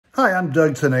Hi, I'm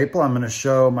Doug TenNapel. I'm going to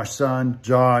show my son,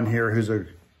 John here, who's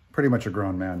pretty much a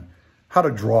grown man, how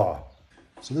to draw.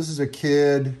 So this is a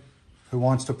kid who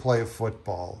wants to play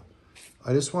football.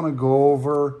 I just want to go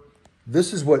over,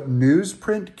 this is what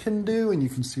newsprint can do, and you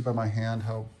can see by my hand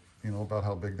how, about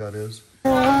how big that is.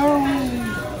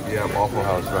 Yeah, Waffle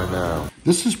House right now.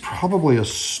 This is probably a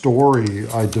story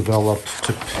I developed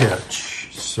to pitch.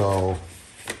 So,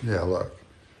 yeah, look,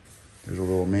 there's a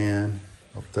little man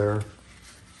up there.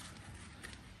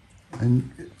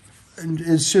 And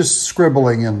it's just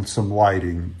scribbling in some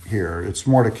lighting here. It's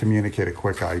more to communicate a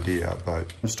quick idea,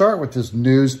 but I'll start with this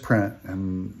newsprint,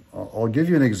 and I'll give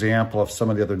you an example of some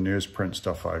of the other newsprint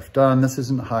stuff I've done. This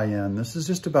isn't high end. This is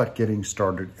just about getting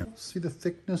started. See the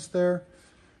thickness there?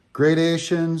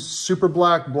 Gradations, super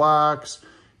black blacks.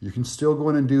 You can still go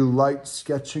in and do light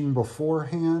sketching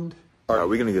beforehand. All right,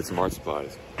 we're gonna get some art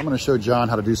supplies. I'm gonna show John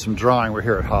how to do some drawing. We're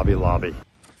here at Hobby Lobby.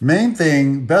 Main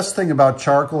thing, best thing about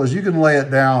charcoal is you can lay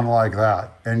it down like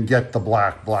that and get the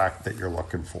black that you're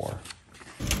looking for.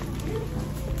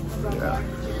 Yeah.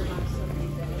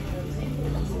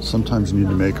 Sometimes you need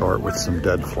to make art with some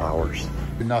dead flowers.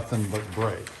 Nothing but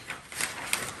break.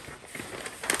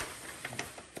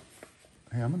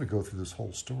 Hey, I'm gonna go through this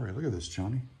whole story. Look at this,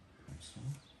 Johnny.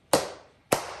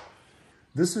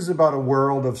 This is about a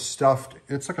world of stuffed,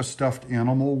 it's like a stuffed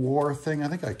animal war thing. I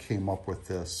think I came up with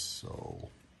this, so.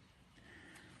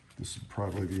 This would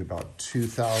probably be about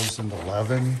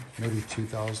 2011, maybe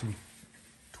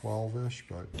 2012-ish,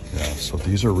 but. Yeah, so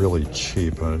these are really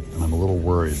cheap, and I'm a little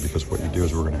worried because what you do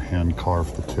is we're gonna hand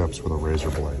carve the tips with a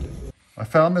razor blade. I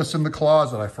found this in the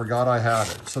closet, I forgot I had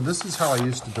it. So this is how I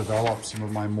used to develop some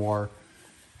of my more,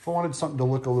 if I wanted something to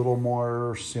look a little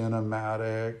more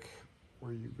cinematic,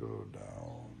 where you go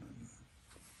down.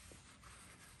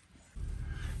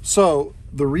 So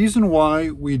the reason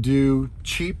why we do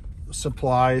cheap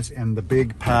supplies and the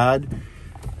big pad,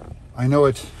 I know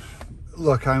it,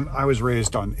 look, I was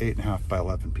raised on 8.5 by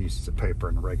 11 pieces of paper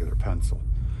and a regular pencil.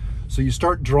 So you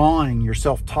start drawing, you're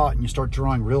self-taught, and you start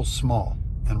drawing real small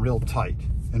and real tight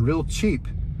and real cheap.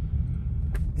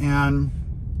 And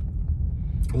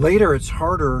later it's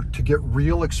harder to get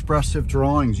real expressive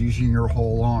drawings using your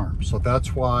whole arm. So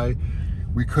that's why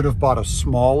we could have bought a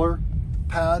smaller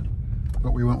pad,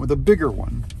 but we went with a bigger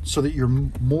one so that you're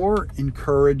more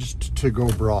encouraged to go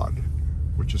broad,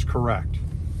 which is correct.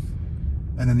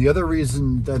 And then the other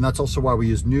reason, and that's also why we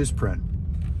use newsprint.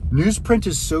 Newsprint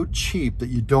is so cheap that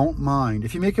you don't mind.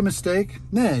 If you make a mistake,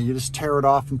 you just tear it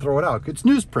off and throw it out. It's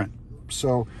newsprint.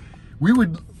 So we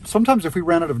would, sometimes if we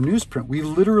ran out of newsprint, we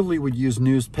literally would use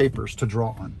newspapers to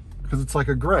draw on because it's like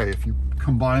a gray if you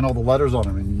combine all the letters on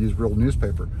them and you use real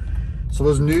newspaper. So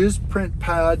those newsprint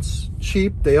pads,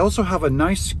 cheap. They also have a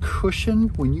nice cushion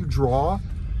when you draw.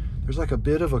 There's like a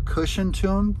bit of a cushion to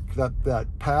them. That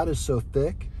pad is so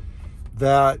thick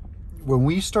that when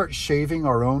we start shaving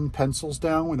our own pencils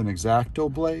down with an X-Acto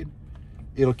blade,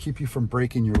 it'll keep you from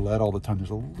breaking your lead all the time. There's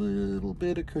a little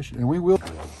bit of cushion, and we will.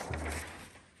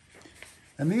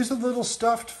 And these are little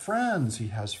stuffed friends. He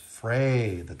has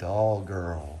Frey, the doll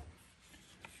girl.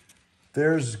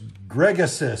 There's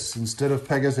Gregasus. Instead of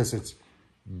Pegasus, it's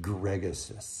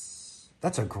Gregasus.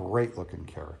 That's a great looking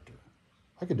character.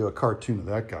 I could do a cartoon of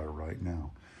that guy right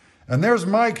now. And there's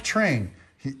Mike Train.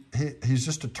 He's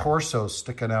just a torso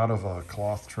sticking out of a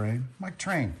cloth train. Mike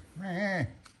Train.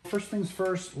 First things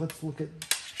first, let's look at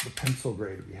the pencil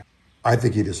grade we have. I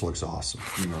think he just looks awesome.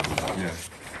 Yeah.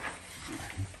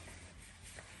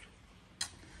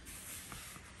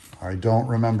 I don't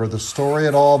remember the story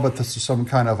at all, but this is some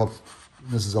kind of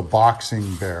this is a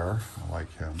boxing bear. I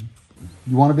like him.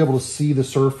 You want to be able to see the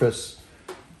surface.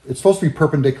 It's supposed to be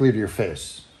perpendicular to your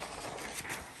face.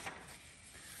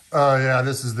 Oh yeah,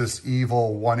 this is this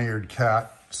evil one-eared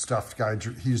cat stuffed guy.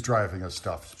 He's driving a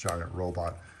stuffed giant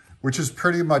robot, which is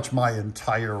pretty much my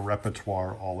entire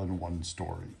repertoire all in one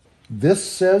story. This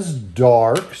says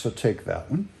dark, so take that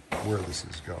one, where this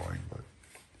is going.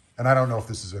 And I don't know if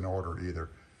this is in order either.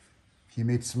 He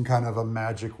meets some kind of a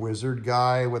magic wizard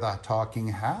guy with a talking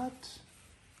hat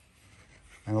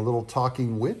and a little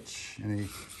talking witch, and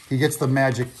he gets the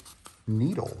magic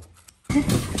needle. We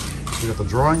got the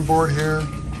drawing board here,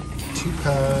 2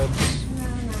 pads,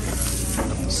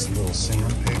 got this little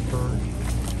sandpaper.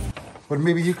 But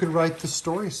maybe you could write the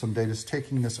story someday, just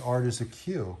taking this art as a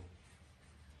cue.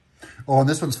 Oh, and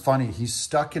this one's funny. He's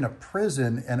stuck in a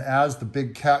prison, and as the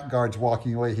big cat guard's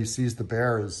walking away, he sees the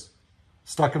bear is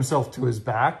stuck himself to his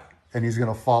back, and he's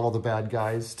going to follow the bad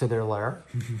guys to their lair.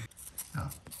 Yeah.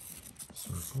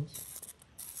 Circles.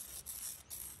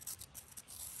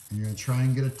 And you're going to try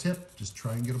and get a tip. Just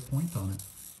try and get a point on it.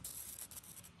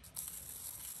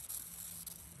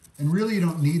 And really you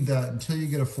don't need that until you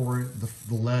get a the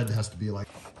lead has to be like.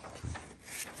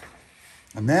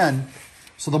 And then,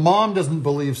 so the mom doesn't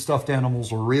believe stuffed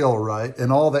animals are real, right?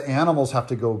 And all the animals have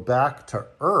to go back to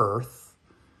Earth,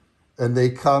 and they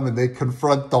come and they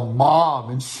confront the mom,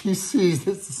 and she sees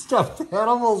that the stuffed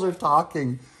animals are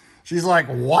talking. She's like,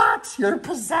 what? You're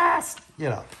possessed, you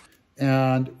know.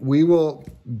 And we will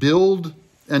build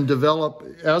and develop,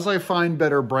 as I find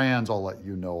better brands, I'll let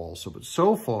you know also. But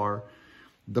so far,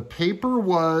 the paper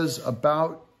was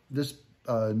about this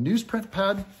newsprint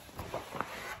pad.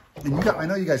 And I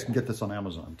know you guys can get this on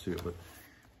Amazon too, but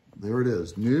there it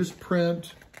is.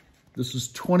 Newsprint. This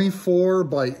is 24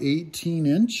 by 18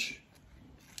 inch.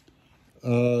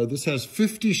 This has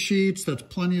 50 sheets. That's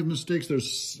plenty of mistakes.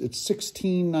 It's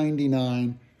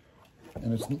 $16.99.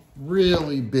 And it's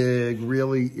really big,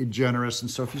 really generous. And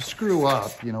so if you screw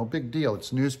up, you know, big deal.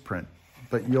 It's newsprint.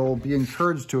 But you'll be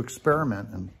encouraged to experiment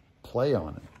and play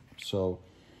on it. So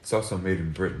it's also made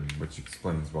in Britain, which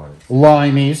explains why.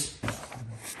 Limeys.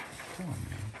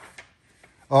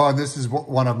 Oh, and this is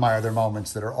one of my other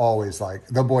moments that are always like,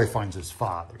 the boy finds his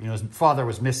father. You know, his father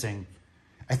was missing.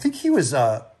 I think he was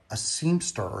a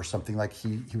seamster or something. Like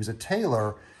he was a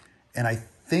tailor. And I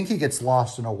think he gets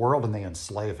lost in a world and they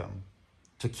enslave him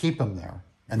to keep him there.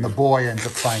 And the boy ends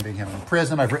up finding him in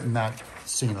prison. I've written that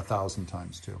scene 1,000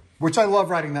 times too, which I love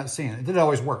writing that scene. It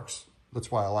always works. That's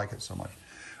why I like it so much.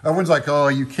 Everyone's like, oh,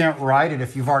 you can't write it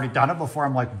if you've already done it before.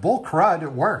 I'm like, bull crud,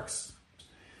 it works.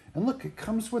 And look, it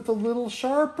comes with a little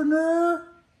sharpener.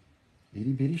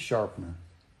 Itty bitty sharpener.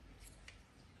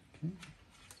 Okay.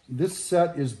 This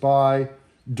set is by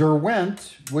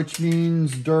Derwent, which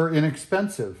means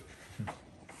inexpensive.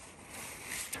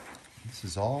 This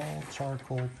is all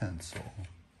charcoal pencil.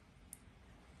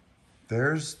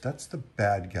 That's the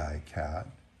bad guy cat.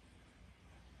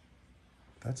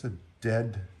 That's a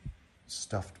dead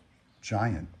stuffed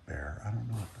giant bear. I don't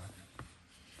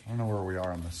know where we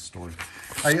are on this story.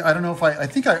 I don't know if I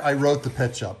think I wrote the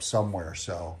pitch up somewhere.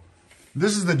 So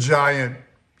this is the giant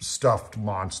stuffed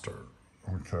monster.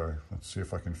 Okay, let's see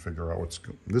if I can figure out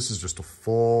this is just a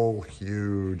full,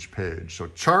 huge page. So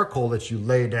charcoal that you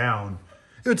lay down.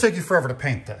 It would take you forever to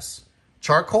paint this.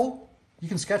 Charcoal, you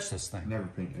can sketch this thing. Never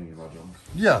paint any legends.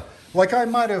 Yeah, like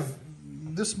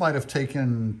this might have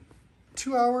taken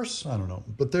 2 hours. I don't know.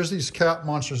 But there's these cat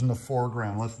monsters in the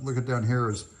foreground. Let's look at down here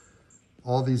is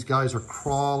all these guys are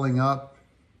crawling up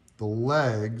the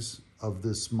legs of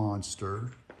this monster.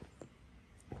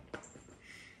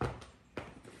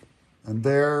 And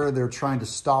they're trying to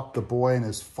stop the boy, and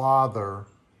his father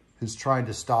who's trying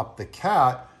to stop the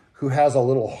cat, who has a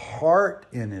little heart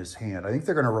in his hand. I think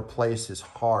they're going to replace his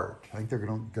heart. I think they're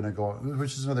going to go,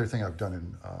 which is another thing I've done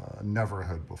in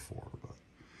Neverhood before. But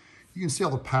you can see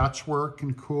all the patchwork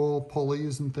and cool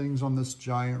pulleys and things on this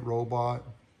giant robot.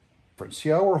 See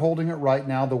how we're holding it right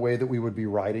now the way that we would be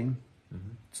writing?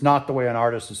 Mm-hmm. It's not the way an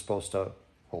artist is supposed to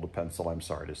hold a pencil, I'm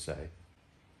sorry to say.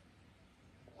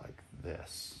 Like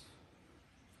this.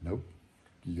 Nope.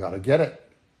 You got to get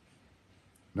it.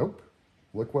 Nope.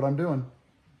 Look what I'm doing.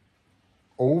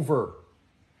 Over.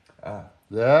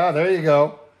 Yeah, there you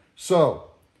go.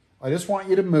 So, I just want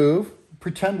you to move.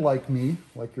 Pretend like me,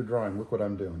 like you're drawing. Look what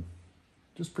I'm doing.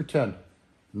 Just pretend.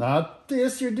 Not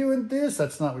this, you're doing this.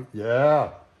 That's not what,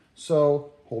 yeah.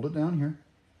 So, hold it down here.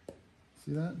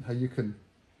 See that? How you can,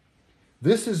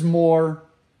 this is more,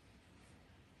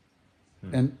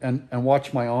 and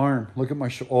watch my arm. Look at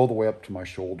my, all the way up to my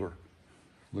shoulder.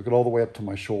 Look at all the way up to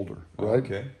my shoulder, right?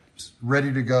 Okay. It's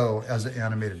ready to go as an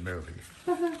animated movie.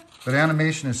 But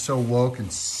animation is so woke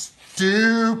and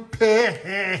stupid.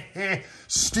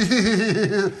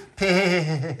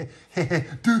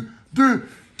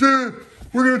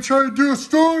 We're going to try to do a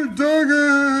story, dang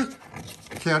it.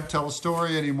 Can't tell a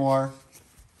story anymore.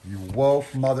 You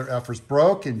woke mother effers,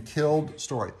 broke and killed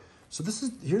story. So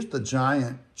here's the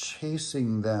giant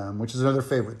chasing them, which is another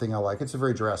favorite thing I like. It's a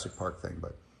very Jurassic Park thing,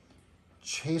 but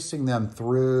chasing them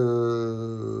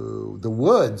through the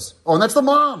woods. Oh, and that's the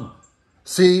mom.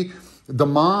 See, the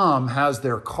mom has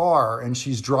their car and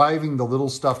she's driving the little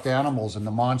stuffed animals and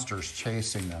the monster's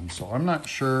chasing them. So I'm not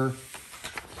sure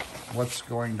what's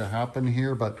going to happen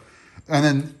here,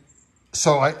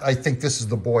 so I think this is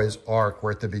the boy's arc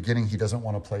where at the beginning he doesn't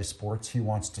want to play sports. He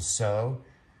wants to sew,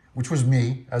 which was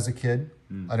me as a kid.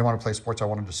 I didn't want to play sports. I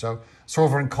wanted to sew. So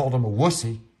everyone called him a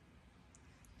wussy.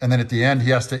 And then at the end,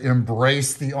 he has to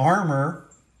embrace the armor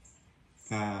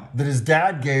that his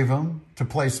dad gave him to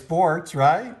play sports,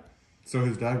 right? So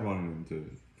his dad wanted him to.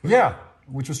 Yeah,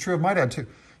 which was true of my dad too.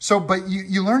 So, but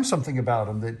you learn something about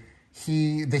him, that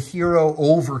the hero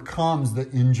overcomes the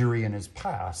injury in his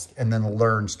past and then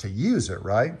learns to use it,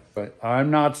 right? But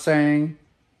I'm not saying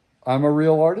I'm a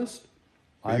real artist.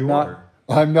 I'm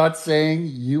not saying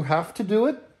you have to do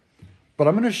it, but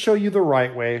I'm going to show you the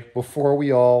right way before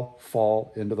we all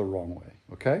fall into the wrong way,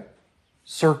 okay?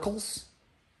 Circles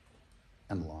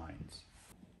and lines.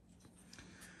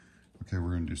 Okay,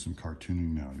 we're going to do some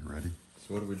cartooning now. You ready?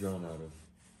 So what are we drawing out of?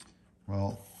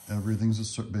 Well,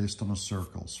 everything's based on a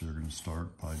circle, so you're going to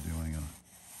start by doing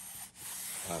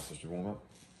So just warm up?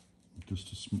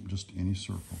 just any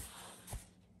circle.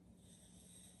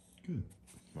 Good.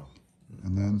 Well,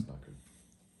 and then, that's not good.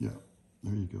 Yeah,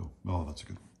 there you go. Oh, that's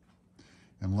good.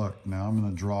 And look, now I'm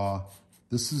going to draw,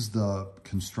 this is the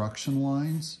construction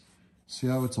lines. See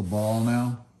how it's a ball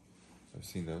now? I've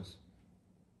seen those.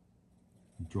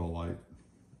 Draw light.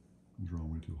 I'm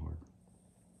drawing way too hard.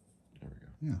 There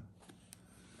we go. Yeah.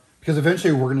 Because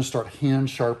eventually we're going to start hand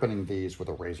sharpening these with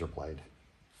a razor blade.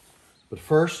 But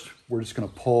first, we're just going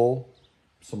to pull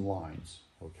some lines,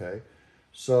 okay?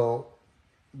 So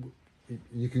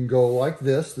you can go like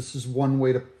this. This is one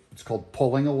way to, it's called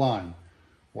pulling a line.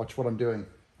 Watch what I'm doing.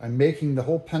 I'm making the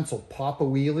whole pencil pop a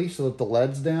wheelie so that the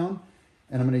lead's down.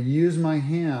 And I'm going to use my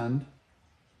hand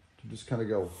to just kind of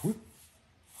go, whoop,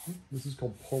 whoop. This is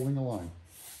called pulling a line.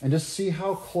 And just see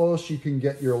how close you can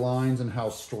get your lines and how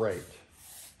straight.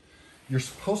 You're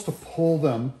supposed to pull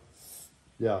them.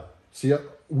 Yeah. See,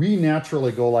 we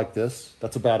naturally go like this.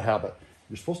 That's a bad habit.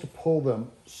 You're supposed to pull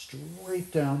them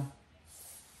straight down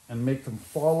and make them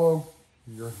follow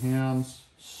your hands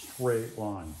straight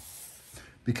line.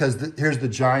 Because here's the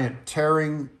giant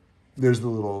tearing, there's the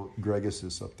little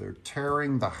Gregusus up there,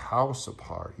 tearing the house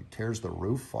apart. He tears the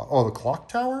roof off. Oh, the clock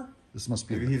tower? This must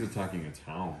be... Maybe he's attacking a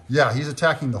town. Yeah, he's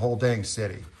attacking the whole dang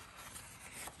city.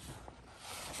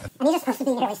 And these are supposed to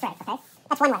be really straight, okay?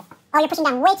 That's one way. Oh, you're pushing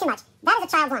down way too much. That is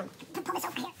a child line. Pull this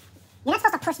over here. You're not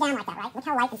supposed to push down like that, right? Look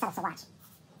how light and subtle, so watch.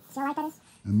 See how light that is?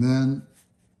 And then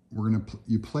we're going to,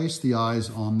 you place the eyes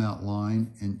on that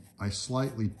line and I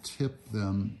slightly tip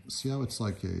them. See how it's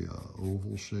like a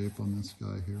oval shape on this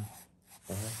guy here?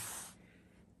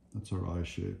 That's our eye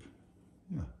shape.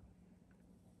 Yeah.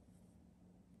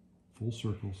 Full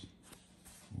circles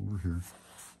over here.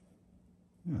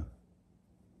 Yeah.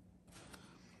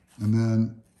 And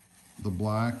then the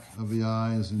black of the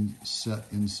eye is set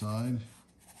inside.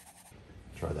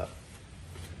 Try that.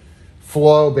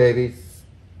 Flow, baby.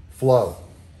 Flow.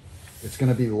 It's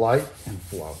going to be light and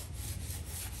flow.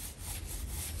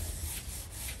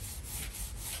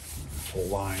 Pull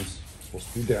lines. It's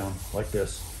supposed to be down like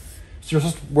this. So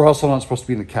we're also not supposed to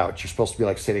be in the couch. You're supposed to be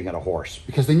like sitting at a horse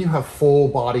because then you have full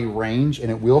body range and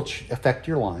it will affect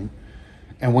your line.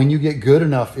 And when you get good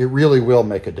enough, it really will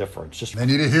make a difference. Just they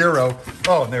need a hero.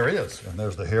 Oh, and there he is. And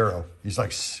there's the hero. He's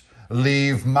like,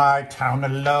 leave my town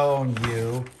alone,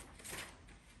 you.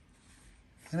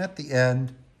 And at the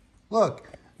end, look,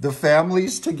 the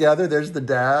family's together. There's the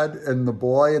dad and the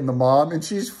boy and the mom. And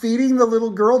she's feeding the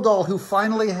little girl doll who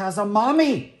finally has a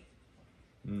mommy.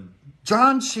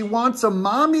 John, she wants a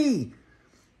mommy.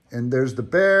 And there's the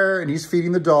bear and he's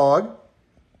feeding the dog.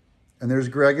 And there's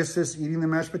Gregusus eating the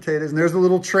mashed potatoes. And there's the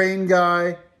little train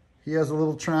guy. He has a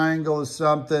little triangle or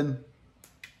something.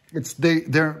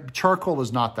 Their charcoal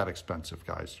is not that expensive,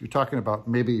 guys. You're talking about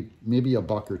maybe $1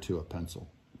 or $2 a pencil.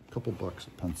 A couple bucks a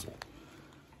pencil.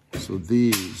 So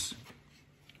these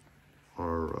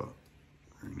are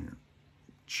in here.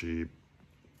 Cheap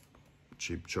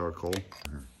charcoal.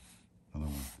 Here,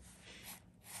 another one.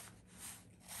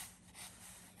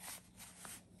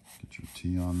 Get your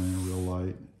T on there real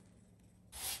light.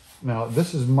 Now,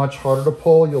 this is much harder to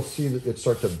pull. You'll see that it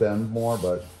starts to bend more,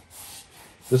 but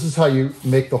this is how you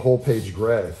make the whole page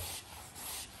gray.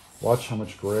 Watch how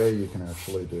much gray you can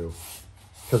actually do.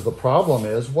 Because the problem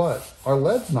is what? Our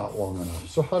lead's not long enough.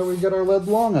 So how do we get our lead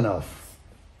long enough?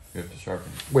 You have to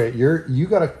sharpen. Wait, you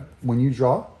gotta, when you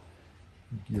draw,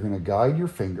 you're gonna guide your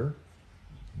finger.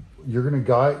 You're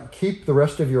gonna keep the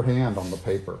rest of your hand on the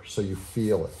paper so you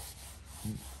feel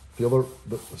it. Feel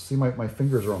see my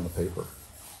fingers are on the paper.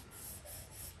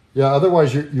 Yeah,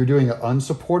 otherwise you're doing an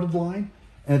unsupported line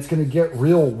and it's going to get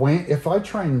real wank. If I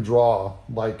try and draw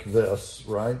like this,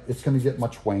 right, it's going to get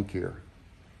much wankier.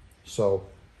 So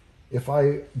if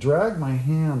I drag my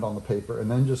hand on the paper and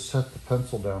then just set the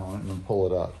pencil down on it and then pull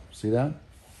it up, see that?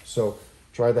 So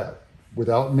try that.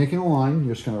 Without making a line,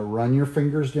 you're just going to run your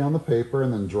fingers down the paper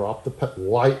and then drop the pen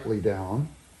lightly down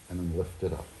and then lift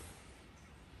it up.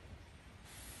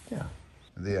 Yeah,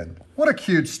 the end. What a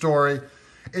cute story.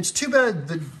 It's too bad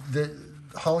that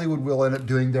Hollywood will end up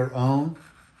doing their own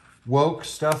woke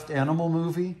stuffed animal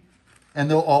movie. and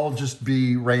they'll all just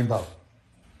be rainbow.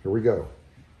 Here we go.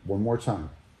 One more time.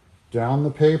 Down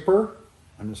the paper.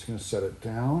 I'm just going to set it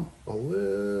down a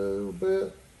little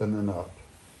bit and then up.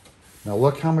 Now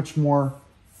look how much more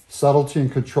subtlety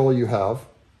and control you have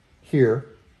here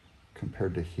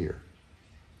compared to here.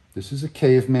 This is a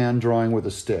caveman drawing with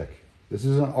a stick. This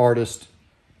is an artist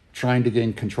trying to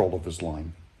gain control of his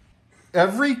line.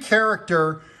 Every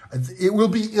character, it will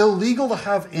be illegal to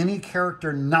have any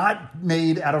character not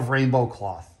made out of rainbow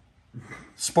cloth.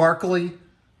 Sparkly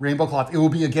rainbow cloth. It will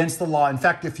be against the law. In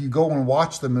fact, if you go and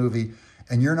watch the movie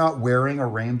and you're not wearing a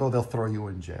rainbow, they'll throw you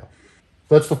in jail.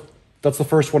 That's the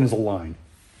first one, is a line.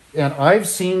 And I've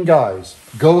seen guys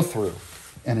go through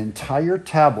an entire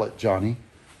tablet, Johnny,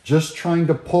 just trying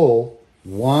to pull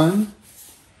one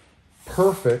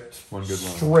perfect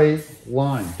straight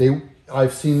line.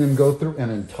 I've seen them go through an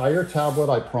entire tablet,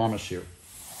 I promise you,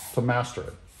 to master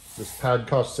it. This pad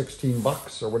cost 16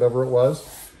 bucks or whatever it was.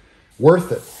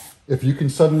 Worth it. If you can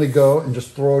suddenly go and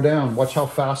just throw down, watch how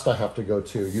fast I have to go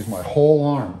to. Use my whole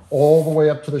arm all the way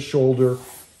up to the shoulder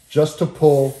just to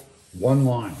pull one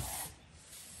line.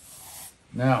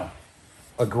 Now,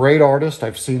 a great artist,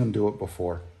 I've seen him do it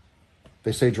before.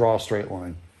 They say draw a straight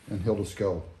line, and he'll just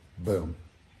go, boom.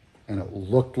 And it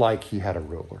looked like he had a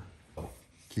ruler.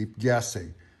 Keep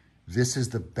guessing. This is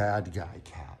the bad guy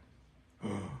cat.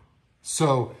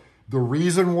 So the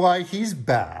reason why he's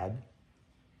bad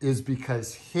is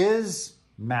because his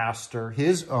master,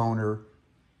 his owner,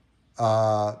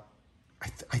 I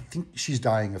think she's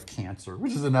dying of cancer,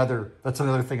 which is that's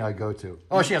another thing I go to.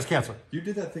 Oh, she has cancer. You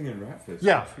did that thing in Ratfish.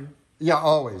 Yeah. Yeah,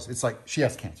 always. It's like, she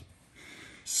has cancer.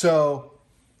 So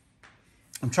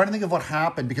I'm trying to think of what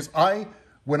happened, because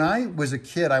when I was a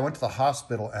kid, I went to the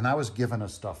hospital and I was given a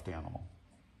stuffed animal.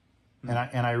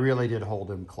 And I really did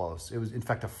hold him close. It was, in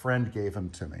fact, a friend gave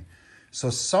him to me. So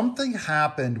something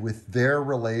happened with their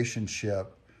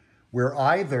relationship where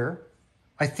either,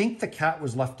 I think the cat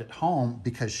was left at home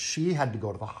because she had to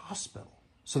go to the hospital.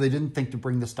 So they didn't think to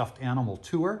bring the stuffed animal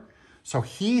to her. So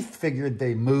he figured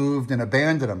they moved and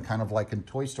abandoned him, kind of like in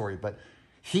Toy Story. But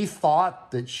he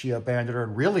thought that she abandoned her,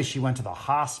 and really she went to the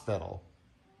hospital.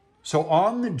 So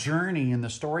on the journey in the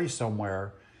story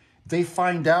somewhere, they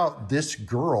find out this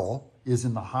girl is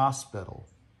in the hospital.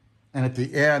 And at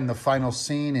the end, the final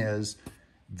scene is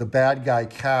the bad guy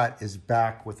cat is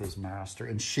back with his master,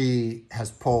 and she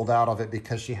has pulled out of it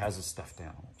because she has a stuffed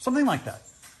animal. Something like that.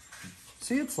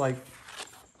 See, it's like,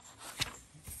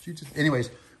 anyways,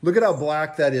 look at how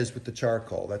black that is with the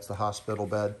charcoal. That's the hospital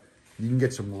bed. You can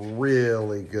get some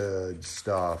really good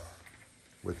stuff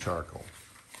with charcoal.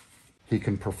 He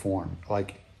can perform.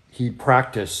 Like, he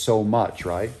practiced so much,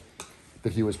 right?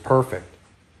 That he was perfect.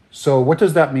 So what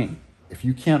does that mean? If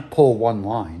you can't pull one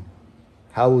line,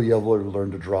 how will you ever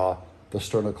learn to draw the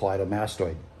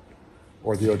sternocleidomastoid,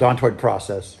 or the odontoid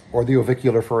process, or the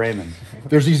ovicular foramen?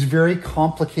 There's these very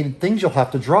complicated things you'll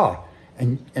have to draw.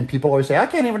 And people always say, I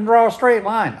can't even draw a straight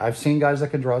line. I've seen guys that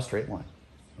can draw a straight line.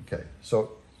 Okay,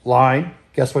 so line,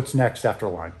 guess what's next after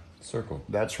line? Circle.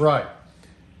 That's right.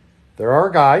 There are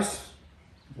guys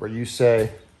where you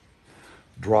say,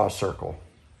 draw a circle.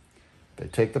 They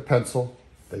take the pencil,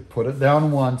 they put it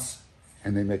down once,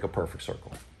 and they make a perfect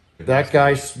circle. That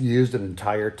guy used an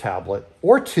entire tablet,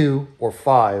 or 2 or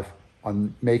 5,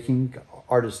 on making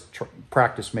artists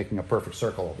practice making a perfect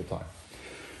circle all the time.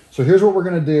 So here's what we're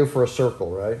going to do for a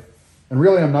circle, right? And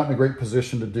really, I'm not in a great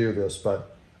position to do this,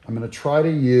 but I'm going to try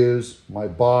to use my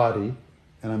body,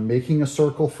 and I'm making a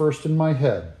circle first in my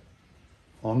head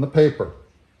on the paper.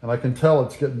 And I can tell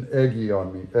it's getting eggy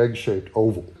on me, egg-shaped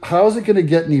oval. How is it going to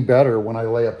get any better when I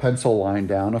lay a pencil line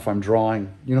down if I'm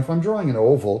drawing, if I'm drawing an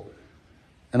oval,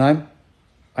 and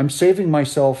I'm saving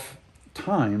myself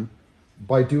time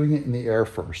by doing it in the air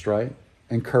first, right?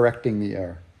 And correcting the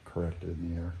air. Corrected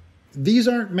in the air. These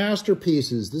aren't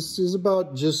masterpieces. This is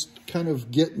about just kind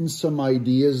of getting some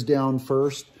ideas down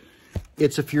first.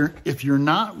 It's if you're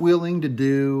not willing to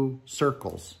do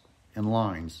circles and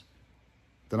lines,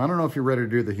 then I don't know if you're ready to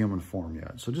do the human form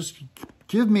yet. So just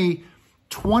give me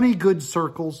 20 good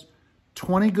circles,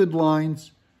 20 good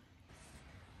lines.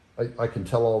 I can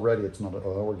tell already it's not,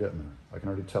 oh, we're getting there. I can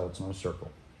already tell it's not a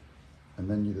circle. And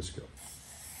then you just go.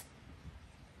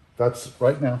 That's,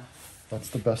 right now, that's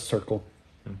the best circle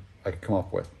I could come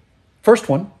up with. First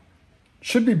one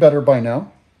should be better by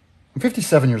now. I'm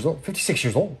 57 years old, 56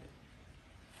 years old.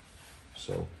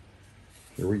 So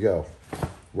here we go.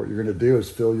 What you're going to do is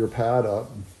fill your pad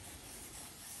up.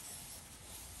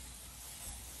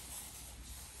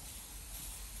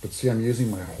 But see, I'm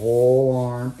using my whole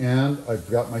arm, and I've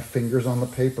got my fingers on the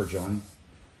paper, Johnny.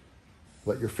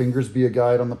 Let your fingers be a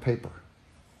guide on the paper.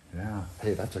 Yeah.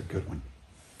 Hey, that's a good one.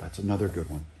 That's another good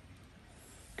one.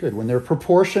 Good. When they're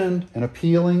proportioned and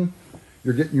appealing,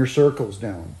 you're getting your circles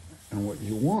down. And what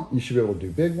you want, you should be able to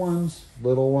do big ones,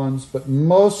 little ones, but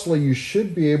mostly you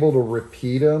should be able to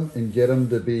repeat them and get them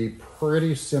to be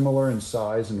pretty similar in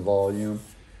size and volume.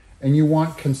 And you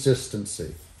want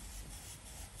consistency.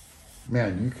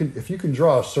 Man, you can, if you can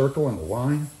draw a circle and a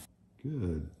line.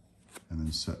 Good. And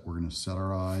then we're going to set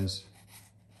our eyes.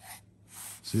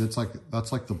 See, that's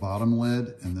like the bottom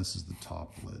lid, and this is the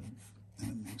top lid. And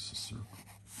it makes a circle.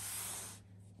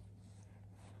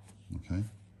 Okay.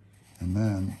 And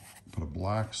then put a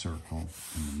black circle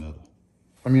in the middle.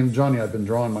 I mean, Johnny, I've been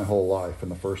drawing my whole life,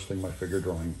 and the first thing my figure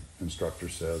drawing instructor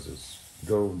says is,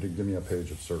 go to give me a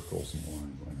page of circles and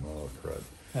lines. I'm like, oh, crud.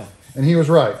 Huh. And he was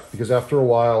right, because after a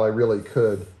while, I really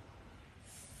could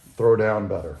throw down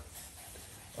better.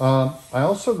 I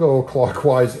also go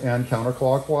clockwise and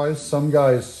counterclockwise. Some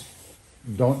guys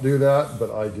don't do that, but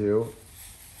I do,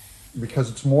 because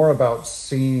it's more about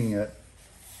seeing it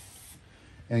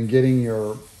and getting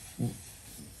your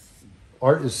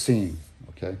art is seeing,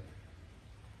 okay?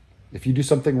 If you do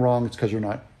something wrong, it's because you're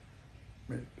not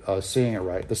seeing it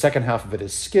right. The second half of it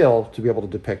is skill to be able to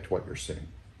depict what you're seeing.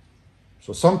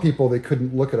 So some people, they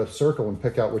couldn't look at a circle and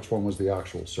pick out which one was the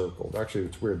actual circle. Actually,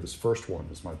 it's weird. This first one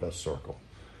is my best circle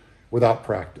without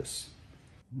practice.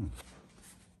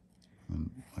 And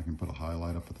I can put a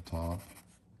highlight up at the top.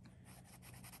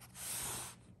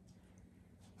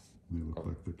 They look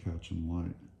like they're catching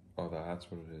light. Oh, that's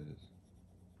what it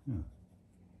is.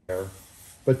 Yeah.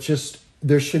 But just,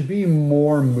 there should be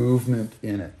more movement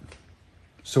in it.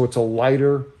 So it's a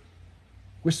lighter,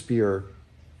 wispier,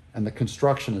 and the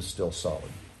construction is still solid.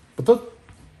 But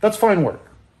that's fine work.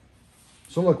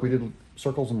 So look, we did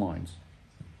circles and lines.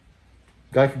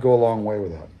 Guy could go a long way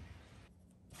with that.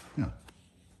 Yeah.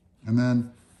 And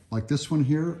then, like this one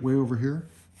here, way over here,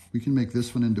 we can make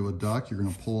this one into a duck. You're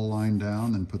gonna pull a line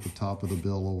down and put the top of the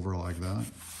bill over like that.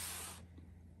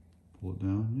 Pull it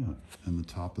down, yeah. And the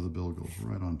top of the bill goes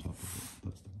right on top of it.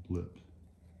 That's the lip.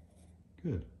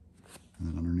 Good. And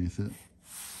then underneath it.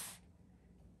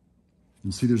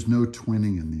 And see, there's no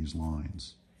twinning in these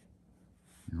lines.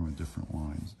 You're going different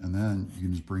lines. And then you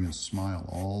can just bring his smile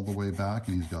all the way back,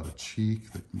 and he's got a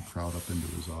cheek that can crowd up into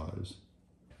his eyes.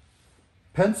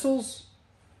 Pencils,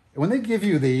 when they give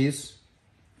you these,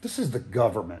 this is the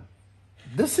government.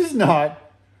 This is not,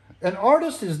 an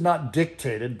artist is not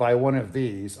dictated by one of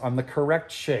these on the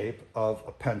correct shape of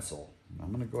a pencil.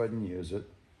 I'm gonna go ahead and use it,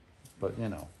 but you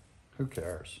know, who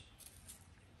cares?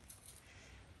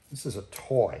 This is a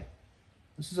toy.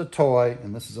 This is a toy,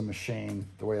 and this is a machine,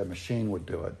 the way a machine would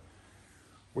do it.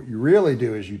 What you really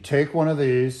do is you take one of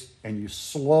these and you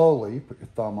slowly put your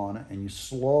thumb on it and you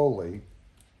slowly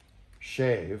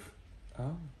shave.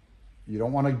 Oh. You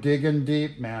don't want to dig in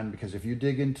deep, man, because if you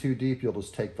dig in too deep, you'll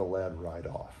just take the lead right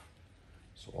off.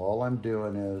 So all I'm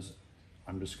doing is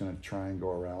I'm just going to try and go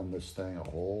around this thing a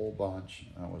whole bunch.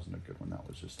 That wasn't a good one. That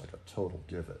was just like a total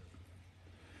divot.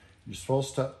 You're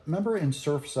supposed to, remember in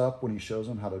Surf's Up when he shows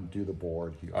them how to do the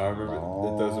board? I remember,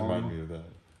 it does remind me of that.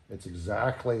 It's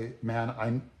exactly,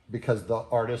 man, because the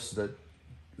artists that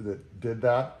did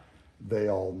that, they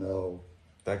all know.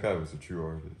 That guy was a true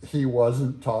artist. He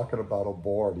wasn't talking about a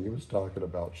board. He was talking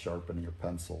about sharpening a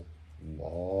pencil.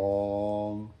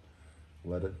 Long,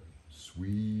 let it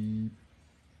sweep,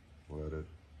 let it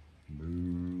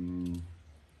move.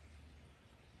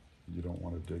 You don't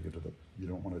want to dig into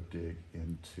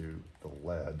the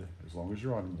lead. As long as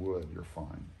you're on wood, you're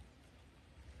fine.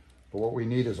 But what we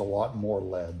need is a lot more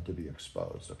lead to be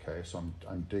exposed, okay? So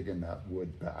I'm digging that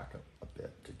wood back a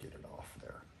bit to get it off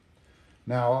there.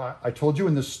 Now, I told you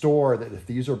in the store that if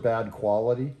these are bad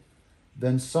quality,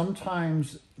 then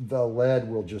sometimes the lead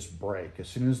will just break. As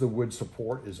soon as the wood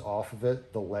support is off of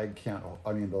it, the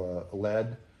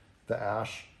lead, the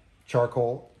ash,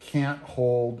 charcoal can't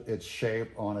hold its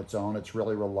shape on its own. It's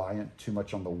really reliant too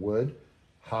much on the wood.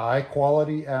 High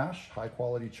quality ash, high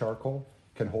quality charcoal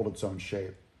can hold its own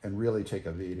shape and really take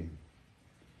a beating.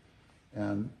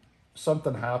 And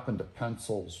something happened to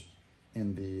pencils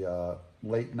in the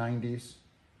late 90s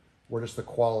where just the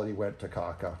quality went to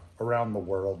caca around the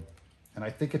world. And I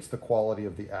think it's the quality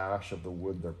of the ash of the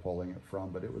wood they're pulling it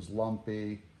from, but it was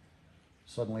lumpy.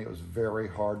 Suddenly it was very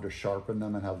hard to sharpen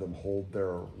them and have them hold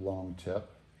their long tip.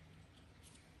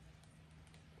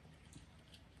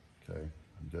 Okay,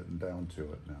 I'm getting down to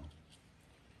it now.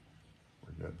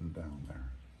 We're getting down there.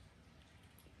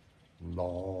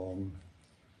 Long,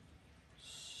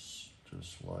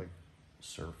 just like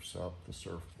Surf's Up, the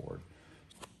surfboard.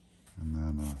 And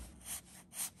then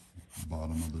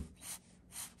bottom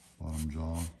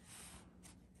jaw.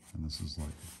 And this is like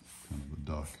kind of a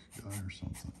duck guy or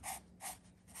something.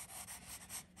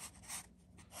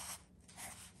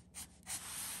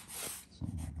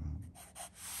 Something like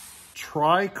that.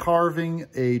 Try carving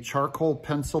a charcoal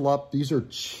pencil up. These are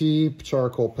cheap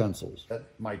charcoal pencils.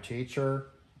 My teacher,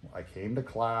 I came to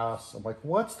class, I'm like,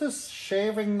 what's this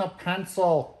shaving the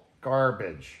pencil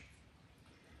garbage?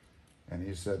 And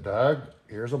he said, Doug,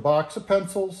 here's a box of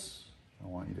pencils. I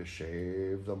want you to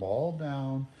shave them all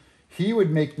down. He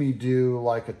would make me do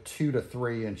like a 2 to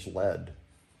 3 inch lead.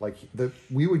 Like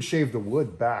we would shave the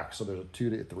wood back, so there's a 2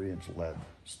 to 3 inch lead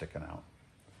sticking out.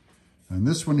 And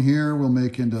this one here we'll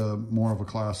make into more of a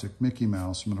classic Mickey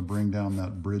Mouse. I'm gonna bring down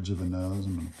that bridge of the nose.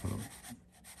 I'm gonna put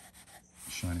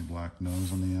a shiny black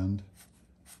nose on the end.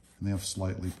 And they have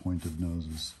slightly pointed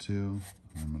noses too.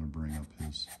 And I'm gonna bring up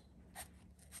his,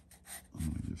 I'm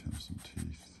gonna give him some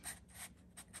teeth.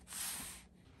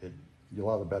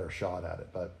 You'll have a better shot at it,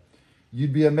 but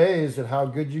you'd be amazed at how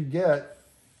good you get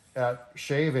at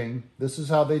shaving. This is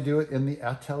how they do it in the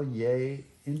atelier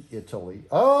in Italy.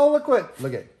 Oh, look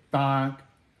at, bonk.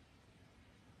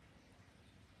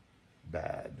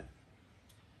 Bad.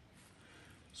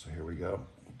 So here we go.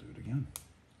 We'll do it again.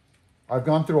 I've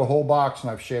gone through a whole box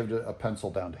and I've shaved a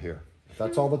pencil down to here. If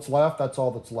that's all that's left, that's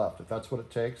all that's left. If that's what it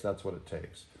takes, that's what it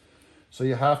takes. So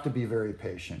you have to be very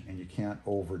patient and you can't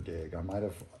over dig.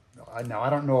 Now I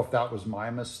don't know if that was my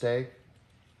mistake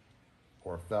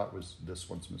or if that was this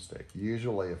one's mistake.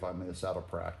 Usually if I'm this out of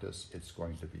practice, it's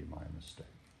going to be my mistake.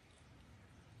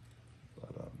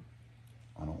 But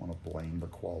I don't want to blame the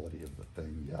quality of the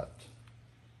thing yet.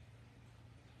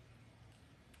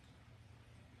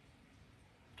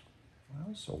 I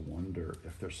also wonder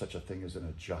if there's such a thing as an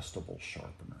adjustable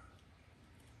sharpener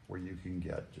where you can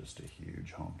get just a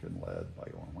huge honkin' lead by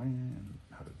going, and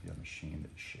have it be a machine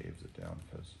that shaves it down,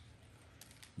 because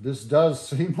this does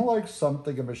seem like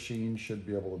something a machine should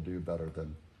be able to do better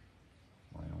than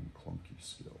my own clunky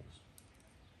skills.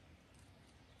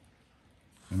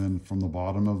 And then from the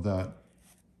bottom of that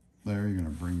there, you're gonna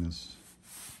bring this.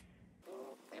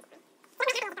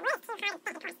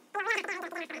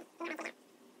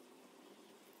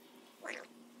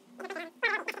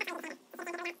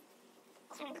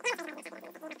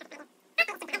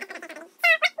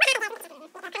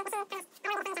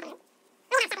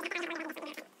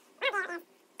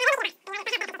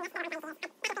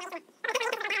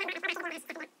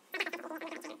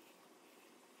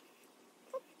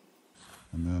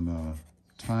 And then a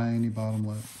tiny bottom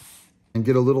lip. And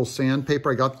get a little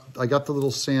sandpaper. I got the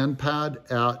little sand pad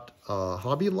at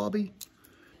Hobby Lobby.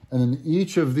 And then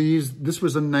each of these, this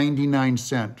was a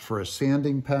 99¢ for a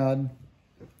sanding pad.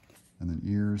 And then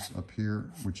ears up here,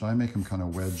 which I make them kind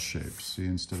of wedge shaped. See,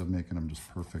 instead of making them just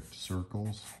perfect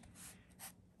circles.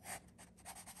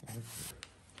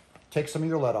 Take some of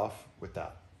your lead off with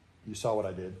that. You saw what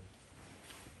I did.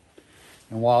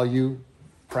 And while you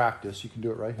practice, you can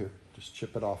do it right here. Just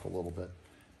chip it off a little bit.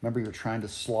 Remember, you're trying to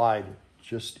slide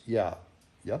just, yeah,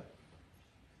 yep.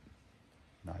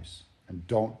 Nice. And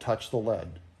don't touch the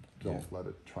lead. Don't let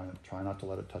it, try not to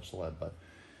let it touch the lead. But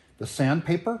the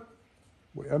sandpaper,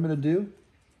 what I'm gonna do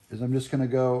is I'm just gonna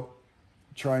go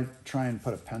try and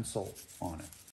put a pencil on it.